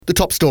The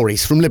top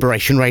stories from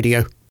Liberation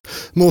Radio.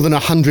 More than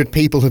 100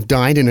 people have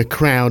died in a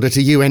crowd at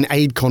a UN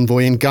aid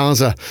convoy in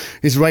Gaza.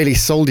 Israeli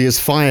soldiers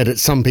fired at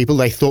some people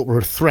they thought were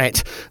a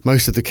threat.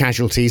 Most of the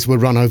casualties were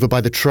run over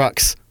by the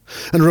trucks.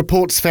 And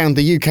reports found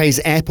the UK's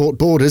airport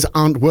borders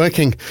aren't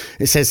working.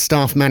 It says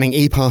staff manning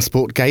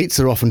e-passport gates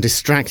are often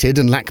distracted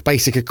and lack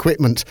basic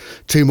equipment.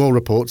 2 more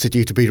reports are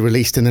due to be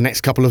released in the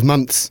next couple of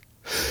months.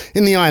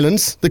 In the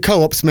islands, the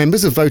Co-op's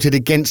members have voted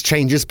against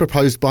changes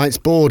proposed by its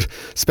board.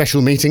 Special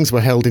meetings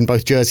were held in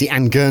both Jersey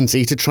and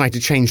Guernsey to try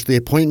to change the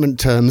appointment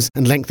terms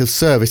and length of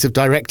service of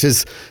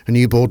directors. A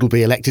new board will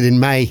be elected in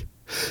May.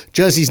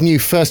 Jersey's new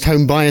first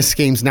home buyer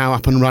scheme's now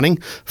up and running.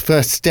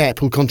 First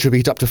Step will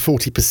contribute up to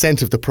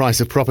 40% of the price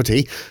of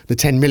property. The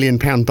 £10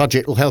 million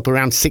budget will help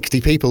around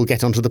 60 people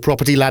get onto the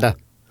property ladder.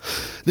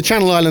 The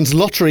Channel Islands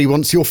Lottery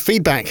wants your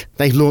feedback.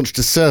 They've launched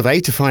a survey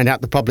to find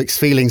out the public's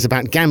feelings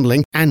about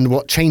gambling and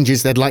what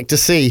changes they'd like to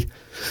see.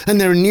 And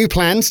there are new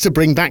plans to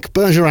bring back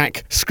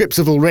Bergerac. Scripts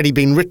have already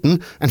been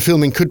written and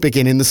filming could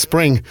begin in the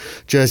spring.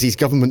 Jersey's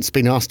government's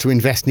been asked to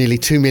invest nearly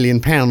 £2 million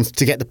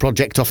to get the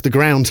project off the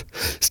ground.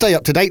 Stay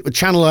up to date with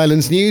Channel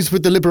Islands news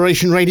with the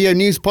Liberation Radio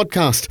News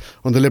podcast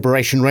on the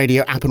Liberation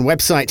Radio app and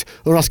website,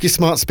 or ask your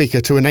smart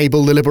speaker to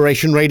enable the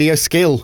Liberation Radio skill.